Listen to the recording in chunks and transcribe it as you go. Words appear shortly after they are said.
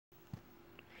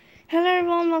Hello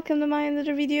everyone, welcome to my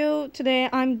another video. Today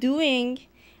I'm doing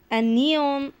a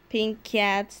neon pink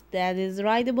cat that is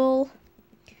rideable.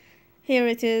 Here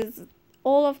it is.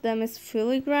 All of them is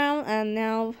filigrane and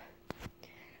now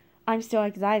I'm so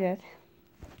excited.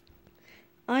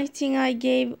 I think I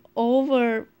gave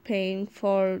overpaying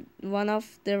for one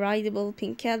of the rideable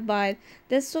pink cat, but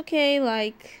that's okay.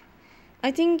 Like,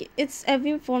 I think it's a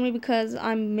win for me because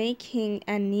I'm making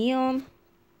a neon.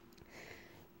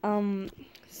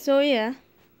 So yeah.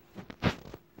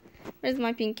 Where's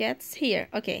my pink cats? Here,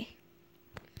 okay.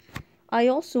 I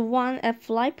also want a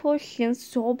fly potion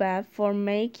so bad for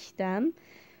make them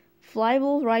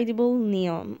flyable, rideable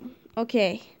neon.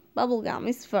 Okay, bubblegum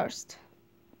is first.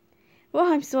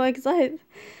 Wow, I'm so excited.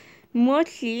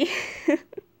 Mochi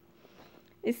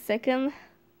is second.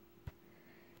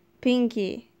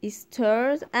 Pinky is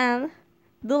third, and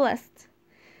the last.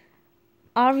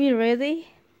 Are we ready?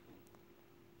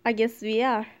 I guess we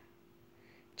are.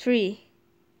 3,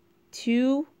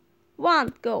 2,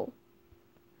 1, go.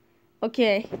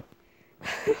 Okay.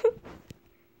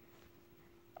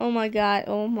 Oh my god,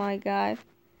 oh my god.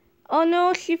 Oh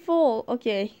no, she fall.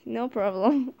 Okay, no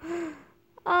problem.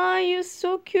 Ah, you're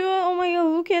so cute. Oh my god,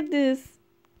 look at this.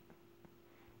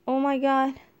 Oh my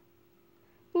god.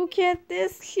 Look at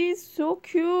this. She's so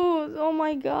cute. Oh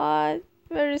my god.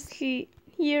 Where is she?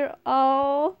 Here.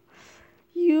 Oh,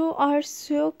 you are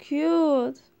so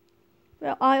cute.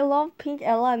 Well, I love Pink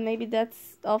Ella, and maybe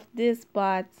that's of this,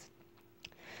 but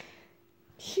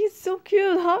she's so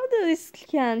cute. How does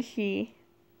can she?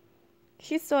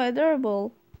 She's so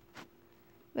adorable.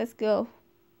 Let's go.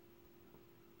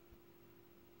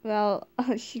 Well,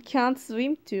 she can't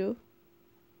swim too.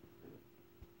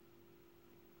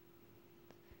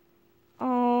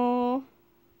 Oh,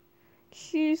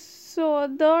 she's so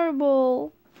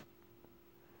adorable.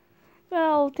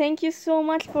 Well, thank you so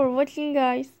much for watching,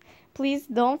 guys. Please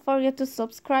don't forget to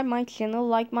subscribe my channel,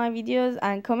 like my videos,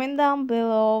 and comment down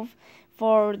below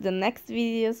for the next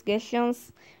video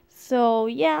suggestions. So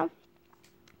yeah,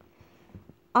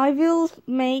 I will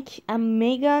make a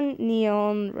mega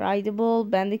neon rideable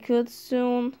bandicoot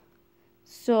soon.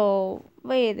 So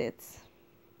wait it.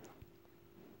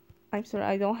 I'm sorry,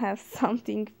 I don't have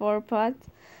something for pot.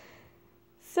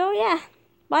 So yeah,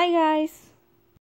 bye guys.